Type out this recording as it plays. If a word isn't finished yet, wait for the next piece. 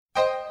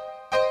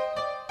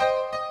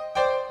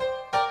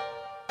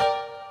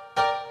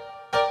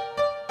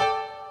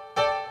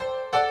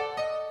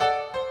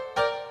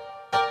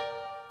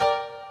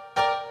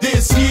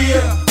this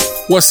year.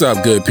 What's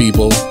up, good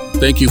people?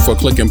 Thank you for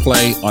click and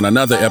play on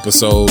another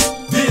episode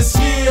This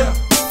year.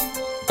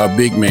 of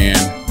Big Man,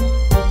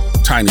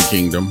 Tiny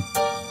Kingdom.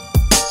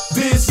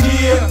 This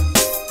year.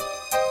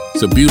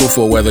 It's a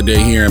beautiful weather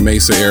day here in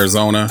Mesa,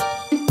 Arizona.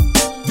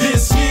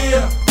 This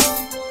year.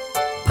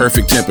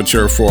 Perfect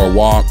temperature for a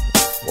walk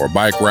or a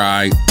bike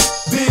ride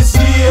This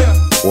year.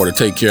 or to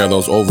take care of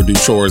those overdue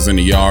chores in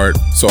the yard.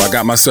 So I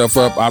got myself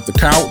up out the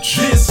couch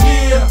This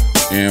year.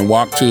 and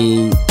walked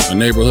to a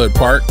neighborhood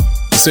park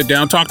to sit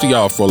down and talk to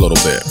y'all for a little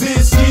bit.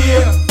 This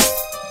year.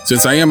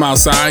 Since I am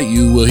outside,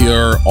 you will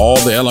hear all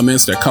the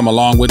elements that come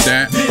along with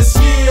that. This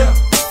year.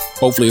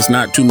 Hopefully it's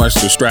not too much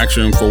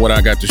distraction for what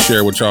I got to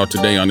share with y'all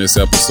today on this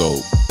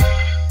episode.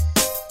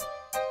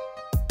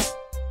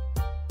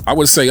 I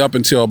would say up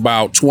until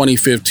about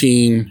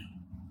 2015,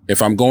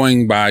 if I'm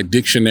going by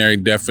dictionary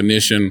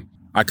definition,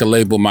 I could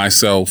label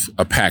myself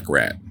a pack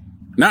rat.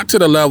 Not to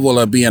the level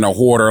of being a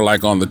hoarder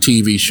like on the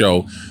TV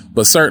show,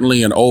 but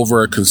certainly an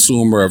over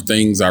consumer of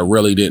things I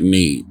really didn't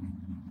need.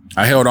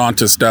 I held on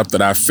to stuff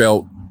that I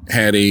felt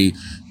had a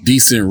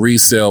decent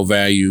resale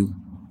value.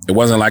 It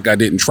wasn't like I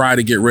didn't try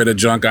to get rid of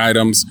junk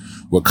items.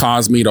 What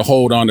caused me to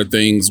hold on to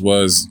things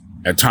was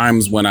at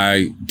times when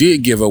I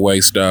did give away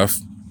stuff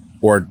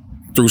or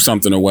threw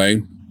something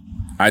away,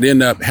 I'd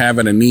end up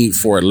having a need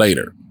for it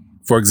later.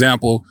 For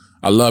example,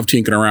 I love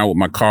tinkering around with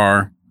my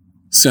car.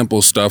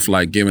 Simple stuff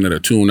like giving it a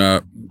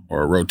tune-up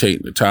or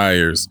rotating the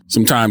tires.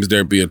 Sometimes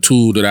there'd be a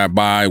tool that I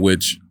buy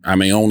which I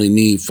may only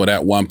need for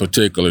that one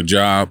particular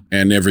job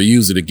and never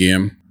use it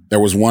again. There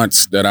was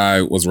once that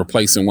I was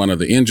replacing one of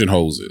the engine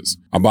hoses.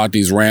 I bought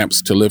these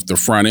ramps to lift the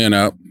front end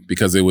up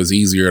because it was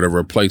easier to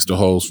replace the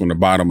hose from the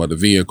bottom of the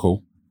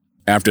vehicle.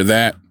 After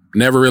that,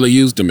 never really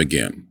used them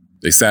again.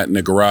 They sat in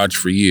the garage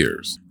for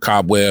years.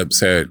 Cobwebs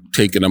had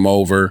taken them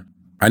over.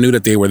 I knew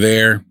that they were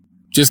there,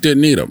 just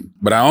didn't need them.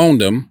 But I owned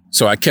them,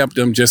 so I kept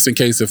them just in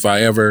case if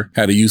I ever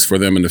had a use for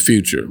them in the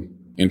future.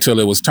 Until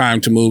it was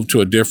time to move to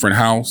a different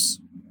house.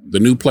 The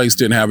new place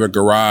didn't have a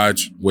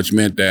garage, which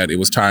meant that it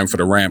was time for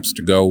the ramps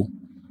to go.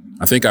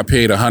 I think I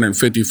paid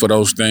 $150 for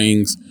those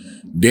things.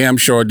 Damn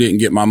sure didn't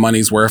get my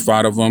money's worth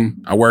out of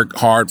them. I work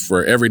hard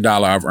for every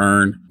dollar I've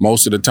earned.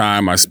 Most of the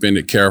time I spend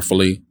it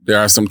carefully. There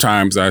are some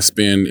times I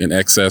spend in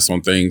excess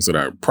on things that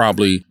I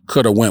probably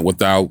could have went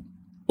without,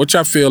 which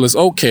I feel is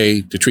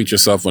okay to treat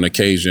yourself on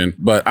occasion.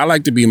 But I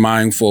like to be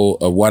mindful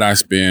of what I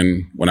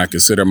spend when I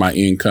consider my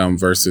income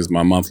versus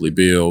my monthly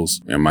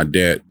bills and my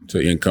debt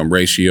to income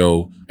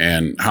ratio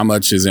and how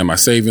much is in my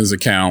savings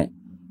account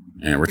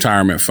and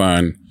retirement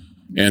fund.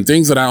 And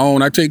things that I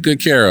own, I take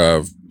good care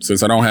of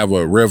since I don't have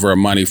a river of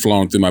money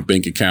flowing through my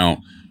bank account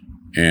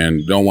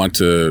and don't want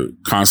to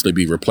constantly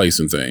be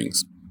replacing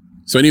things.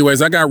 So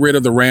anyways, I got rid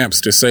of the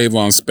ramps to save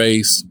on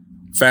space.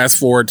 Fast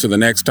forward to the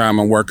next time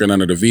I'm working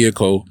under the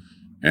vehicle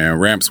and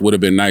ramps would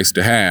have been nice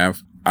to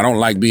have. I don't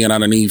like being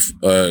underneath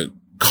a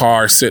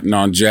car sitting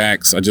on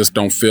jacks. I just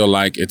don't feel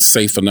like it's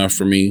safe enough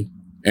for me.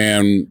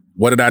 And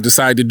what did I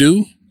decide to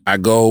do? I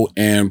go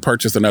and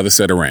purchase another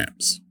set of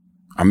ramps.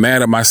 I'm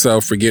mad at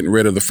myself for getting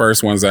rid of the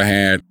first ones I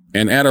had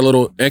and add a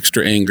little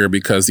extra anger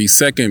because the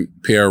second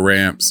pair of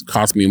ramps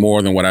cost me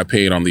more than what I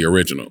paid on the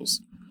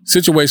originals.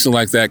 Situations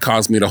like that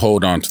cause me to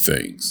hold on to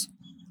things.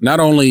 Not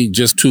only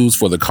just tools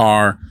for the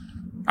car,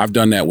 I've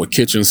done that with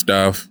kitchen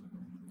stuff.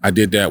 I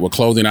did that with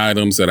clothing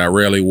items that I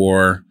rarely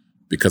wore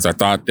because I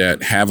thought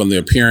that having the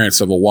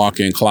appearance of a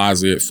walk-in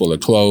closet full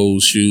of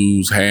clothes,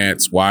 shoes,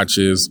 hats,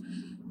 watches,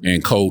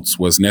 and coats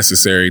was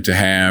necessary to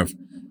have,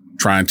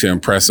 trying to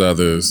impress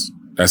others.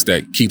 That's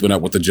that keeping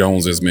up with the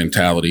Joneses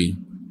mentality.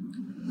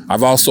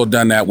 I've also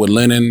done that with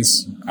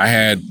linens. I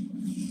had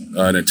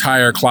an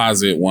entire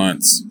closet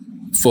once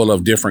full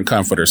of different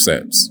comforter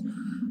sets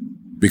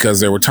because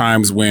there were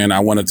times when I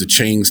wanted to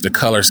change the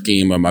color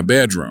scheme of my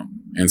bedroom.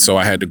 And so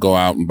I had to go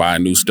out and buy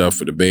new stuff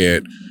for the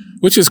bed,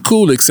 which is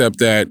cool, except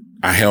that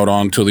I held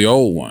on to the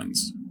old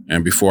ones.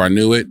 And before I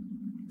knew it,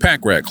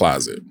 pack rat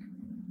closet.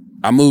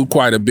 I moved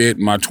quite a bit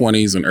in my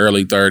 20s and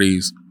early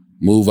 30s.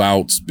 Move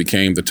outs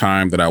became the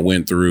time that I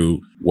went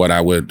through what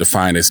I would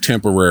define as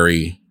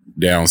temporary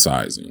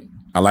downsizing.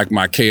 I like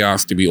my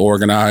chaos to be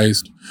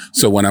organized.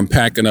 So when I'm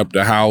packing up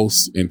the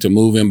house into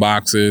move-in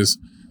boxes,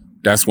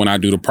 that's when I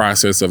do the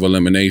process of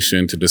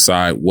elimination to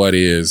decide what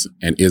is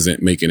and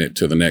isn't making it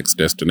to the next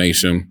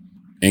destination.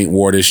 Ain't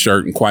wore this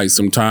shirt in quite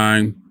some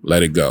time,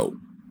 let it go.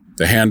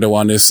 The handle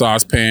on this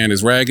saucepan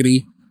is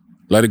raggedy,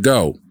 let it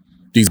go.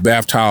 These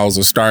bath towels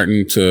are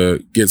starting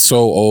to get so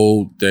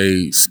old,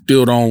 they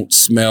still don't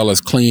smell as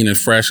clean and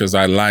fresh as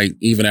I like,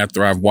 even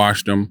after I've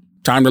washed them.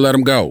 Time to let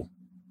them go.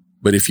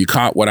 But if you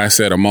caught what I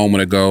said a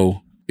moment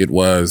ago, it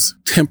was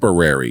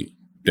temporary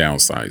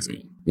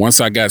downsizing. Once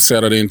I got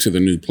settled into the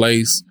new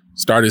place,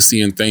 started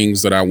seeing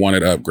things that I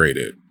wanted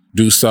upgraded,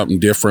 do something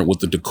different with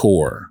the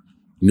decor.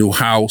 New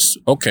house,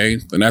 okay,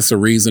 then that's a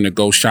reason to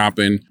go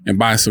shopping and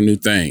buy some new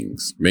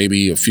things,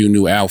 maybe a few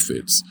new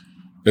outfits.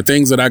 The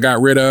things that I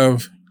got rid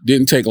of,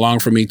 didn't take long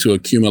for me to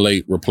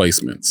accumulate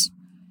replacements.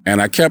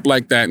 And I kept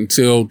like that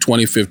until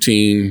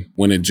 2015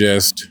 when it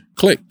just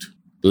clicked.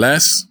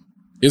 Less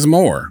is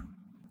more.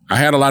 I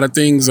had a lot of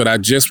things that I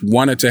just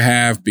wanted to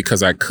have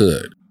because I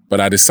could.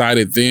 But I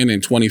decided then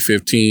in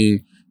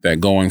 2015 that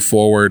going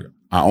forward,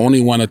 I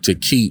only wanted to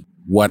keep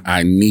what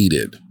I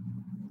needed.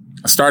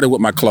 I started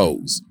with my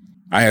clothes.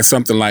 I had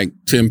something like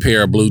 10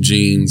 pair of blue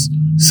jeans,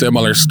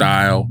 similar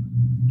style,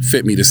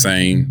 fit me the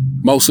same,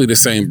 mostly the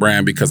same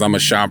brand because I'm a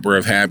shopper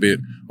of habit.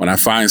 When I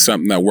find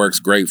something that works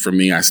great for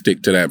me, I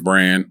stick to that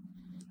brand.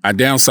 I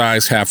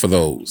downsized half of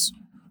those.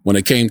 When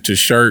it came to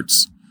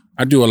shirts,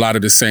 I do a lot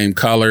of the same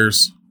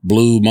colors,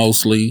 blue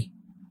mostly,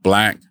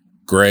 black,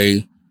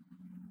 gray.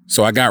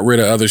 So I got rid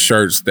of other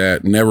shirts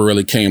that never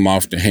really came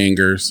off the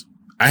hangers.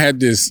 I had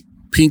this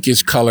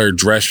pinkish colored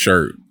dress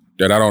shirt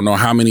that I don't know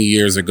how many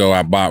years ago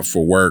I bought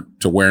for work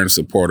to wear in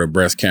support of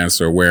breast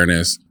cancer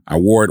awareness. I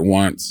wore it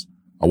once.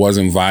 I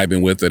wasn't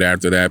vibing with it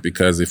after that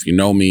because if you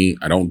know me,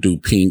 I don't do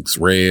pinks,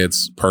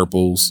 reds,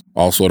 purples.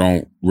 Also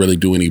don't really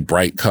do any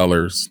bright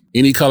colors.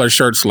 Any color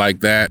shirts like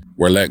that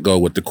were let go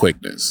with the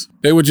quickness.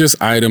 They were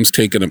just items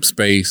taking up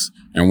space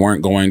and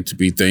weren't going to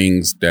be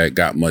things that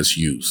got much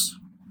use.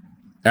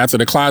 After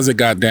the closet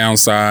got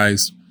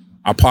downsized,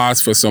 I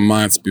paused for some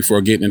months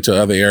before getting into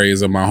other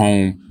areas of my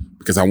home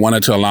because I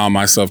wanted to allow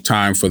myself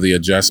time for the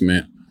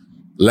adjustment.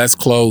 Less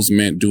clothes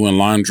meant doing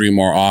laundry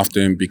more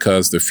often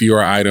because the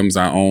fewer items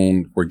I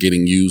owned were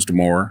getting used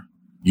more.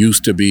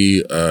 Used to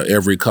be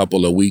every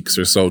couple of weeks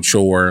or so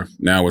chore.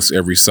 Now it's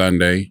every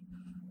Sunday.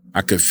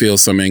 I could feel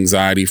some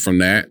anxiety from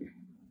that.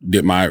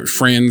 Did my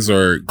friends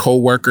or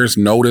coworkers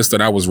notice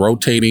that I was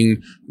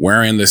rotating,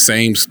 wearing the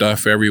same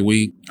stuff every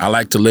week? I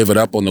like to live it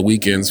up on the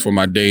weekends for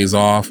my days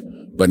off,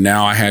 but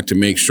now I had to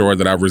make sure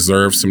that I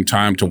reserved some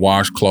time to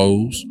wash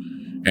clothes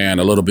and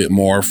a little bit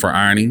more for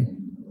ironing.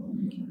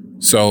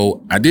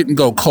 So I didn't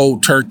go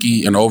cold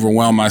turkey and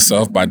overwhelm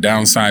myself by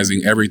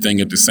downsizing everything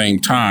at the same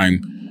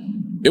time.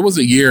 It was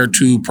a year or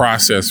two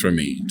process for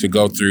me to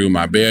go through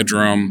my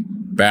bedroom,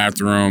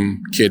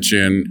 bathroom,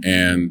 kitchen,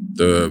 and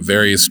the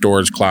various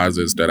storage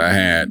closets that I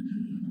had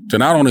to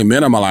not only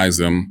minimalize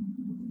them,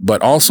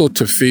 but also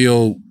to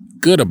feel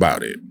good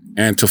about it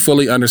and to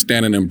fully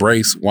understand and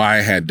embrace why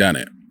I had done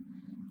it.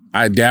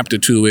 I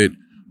adapted to it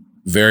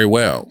very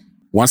well.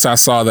 Once I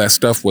saw that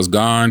stuff was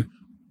gone,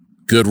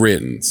 good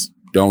riddance.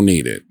 Don't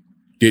need it.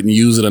 Didn't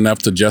use it enough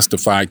to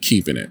justify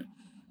keeping it.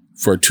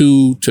 For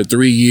 2 to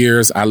 3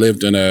 years, I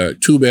lived in a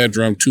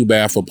 2-bedroom,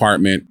 2-bath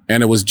apartment,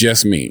 and it was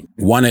just me.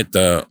 Wanted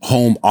the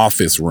home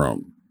office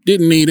room.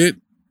 Didn't need it.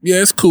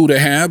 Yeah, it's cool to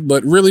have,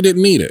 but really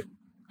didn't need it.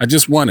 I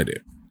just wanted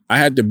it. I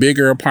had the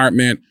bigger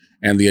apartment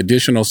and the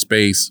additional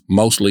space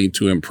mostly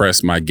to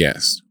impress my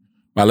guests.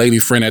 My lady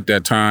friend at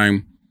that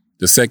time,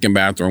 the second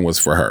bathroom was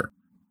for her.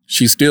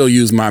 She still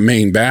used my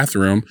main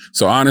bathroom,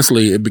 so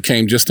honestly, it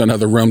became just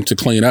another room to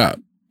clean up.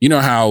 You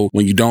know how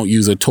when you don't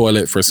use a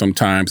toilet for some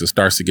time, it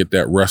starts to get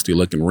that rusty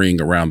looking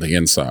ring around the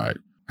inside.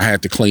 I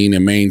had to clean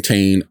and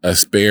maintain a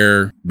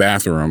spare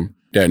bathroom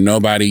that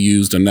nobody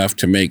used enough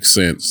to make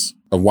sense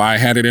of why I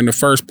had it in the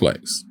first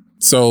place.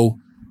 So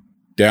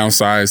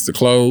downsize the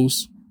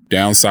clothes,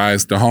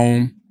 downsize the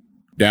home,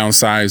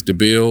 downsize the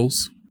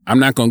bills. I'm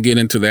not going to get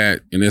into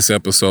that in this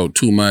episode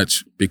too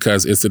much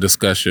because it's a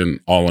discussion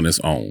all on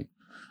its own.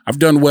 I've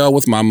done well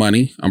with my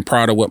money. I'm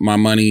proud of what my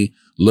money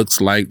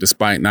looks like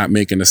despite not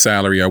making the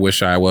salary I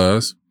wish I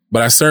was.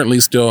 But I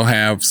certainly still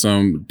have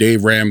some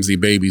Dave Ramsey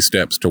baby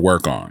steps to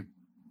work on.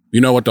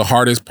 You know what the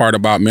hardest part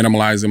about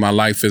minimalizing my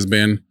life has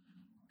been?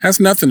 Has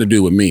nothing to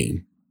do with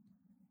me.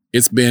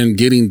 It's been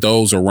getting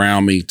those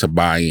around me to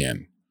buy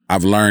in.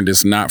 I've learned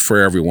it's not for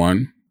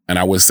everyone. And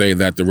I would say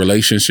that the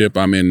relationship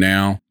I'm in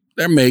now,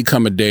 there may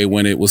come a day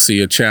when it will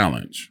see a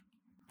challenge.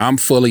 I'm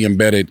fully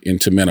embedded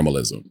into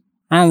minimalism.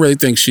 I don't really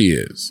think she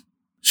is.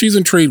 She's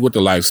intrigued with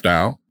the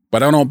lifestyle,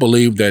 but I don't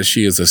believe that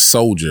she is a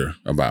soldier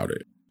about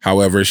it.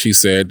 However, she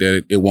said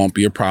that it won't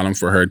be a problem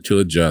for her to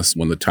adjust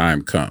when the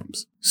time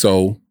comes.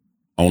 So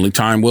only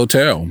time will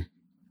tell.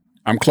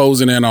 I'm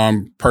closing in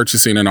on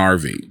purchasing an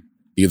RV,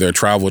 either a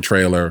travel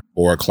trailer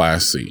or a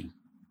Class C.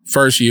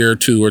 First year,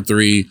 2 or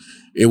 3,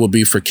 it will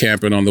be for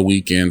camping on the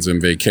weekends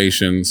and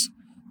vacations.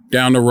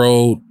 Down the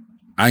road,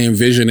 I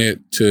envision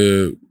it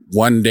to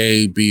one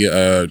day be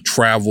a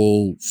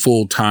travel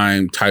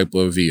full-time type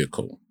of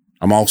vehicle.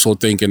 I'm also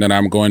thinking that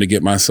I'm going to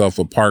get myself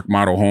a park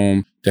model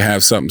home to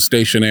have something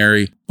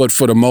stationary. But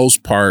for the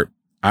most part,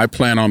 I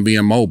plan on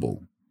being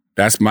mobile.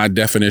 That's my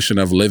definition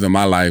of living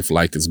my life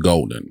like it's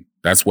golden.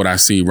 That's what I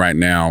see right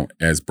now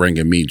as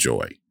bringing me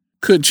joy.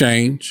 Could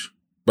change,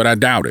 but I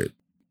doubt it.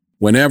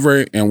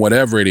 Whenever and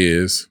whatever it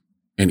is,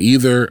 in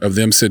either of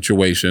them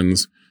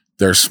situations,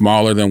 they're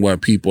smaller than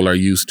what people are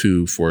used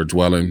to for a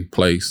dwelling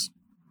place.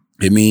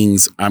 It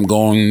means I'm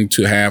going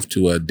to have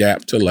to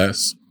adapt to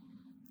less,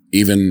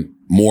 even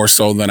more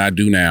so than I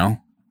do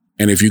now.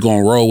 And if you're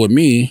going to roll with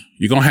me,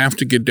 you're going to have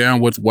to get down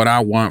with what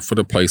I want for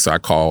the place I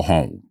call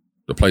home,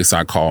 the place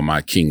I call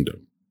my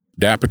kingdom.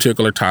 That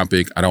particular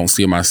topic, I don't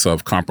see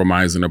myself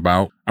compromising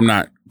about. I'm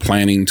not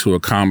planning to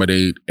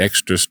accommodate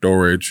extra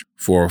storage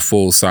for a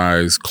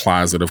full-size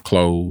closet of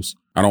clothes.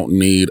 I don't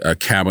need a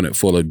cabinet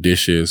full of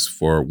dishes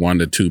for 1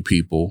 to 2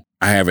 people.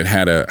 I haven't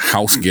had a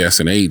house guest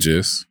in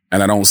ages,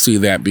 and I don't see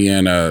that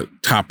being a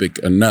topic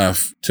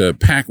enough to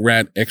pack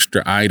rat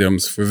extra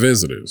items for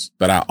visitors.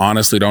 But I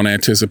honestly don't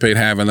anticipate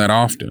having that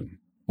often.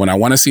 When I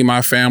want to see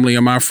my family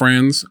and my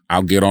friends,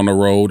 I'll get on the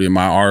road in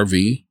my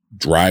RV,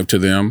 drive to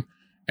them,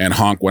 and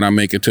honk when I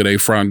make it to their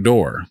front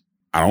door.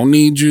 I don't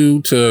need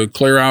you to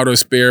clear out a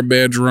spare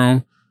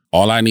bedroom.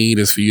 All I need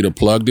is for you to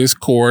plug this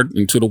cord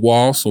into the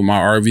wall so my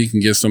RV can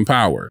get some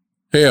power.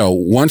 Hell,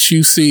 once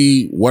you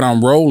see what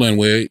I'm rolling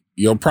with,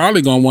 you're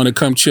probably going to want to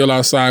come chill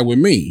outside with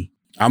me.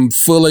 I'm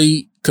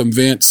fully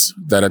convinced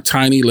that a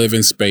tiny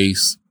living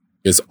space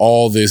is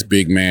all this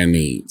big man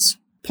needs.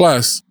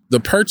 Plus, the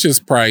purchase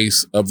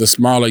price of the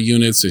smaller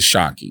units is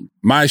shocking.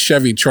 My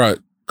Chevy truck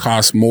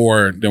costs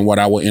more than what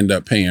I will end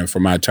up paying for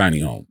my tiny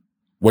home,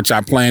 which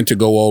I plan to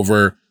go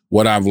over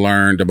what I've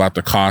learned about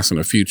the cost in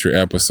a future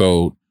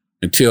episode.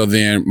 Until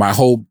then, my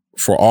hope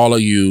for all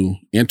of you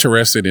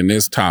interested in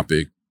this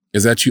topic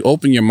is that you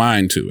open your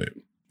mind to it,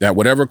 that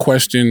whatever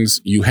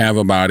questions you have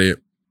about it,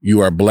 you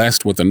are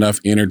blessed with enough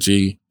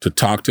energy to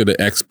talk to the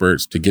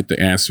experts to get the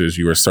answers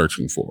you are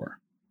searching for,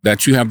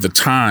 that you have the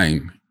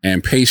time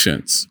and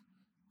patience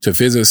to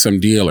visit some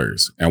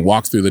dealers and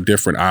walk through the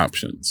different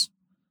options,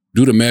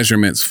 do the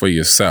measurements for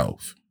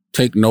yourself,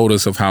 take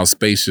notice of how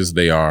spacious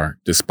they are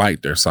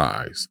despite their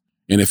size.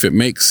 And if it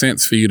makes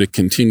sense for you to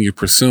continue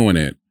pursuing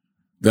it,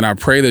 then I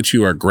pray that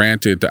you are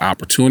granted the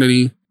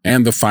opportunity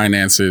and the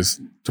finances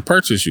to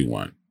purchase you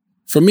one.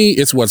 For me,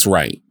 it's what's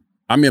right.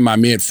 I'm in my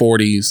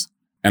mid-40s,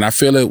 and I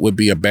feel it would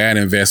be a bad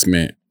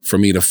investment for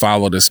me to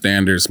follow the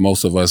standards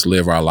most of us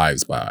live our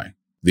lives by.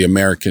 The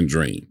American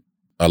dream,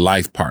 a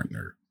life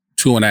partner,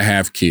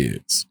 2.5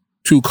 kids,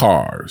 2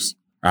 cars,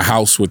 a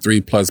house with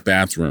 3+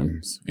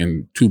 bathrooms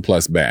and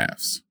 2+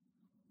 baths.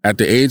 At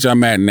the age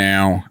I'm at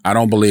now, I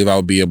don't believe I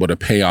would be able to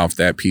pay off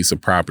that piece of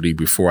property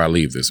before I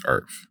leave this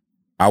earth.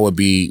 I would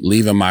be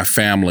leaving my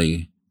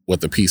family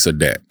with a piece of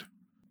debt.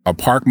 A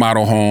park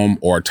model home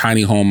or a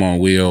tiny home on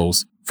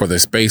wheels for the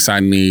space I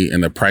need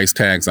and the price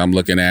tags I'm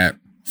looking at,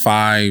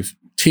 5,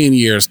 10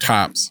 years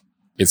tops,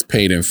 it's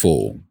paid in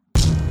full.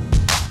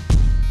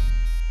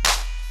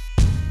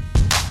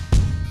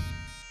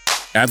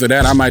 After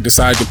that, I might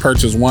decide to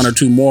purchase 1 or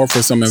 2 more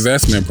for some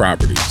investment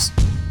properties.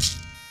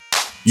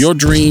 Your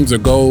dreams or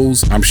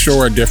goals, I'm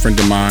sure, are different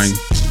than mine.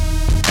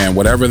 And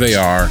whatever they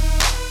are,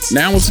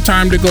 now is the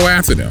time to go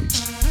after them.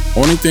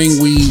 Only thing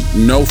we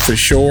know for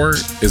sure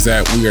is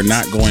that we are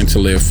not going to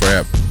live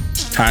forever.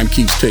 Time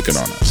keeps ticking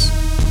on us.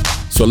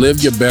 So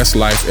live your best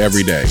life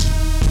every day.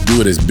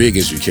 Do it as big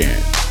as you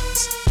can.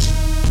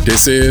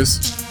 This is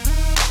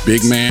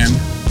Big Man,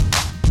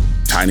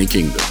 Tiny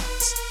Kingdom.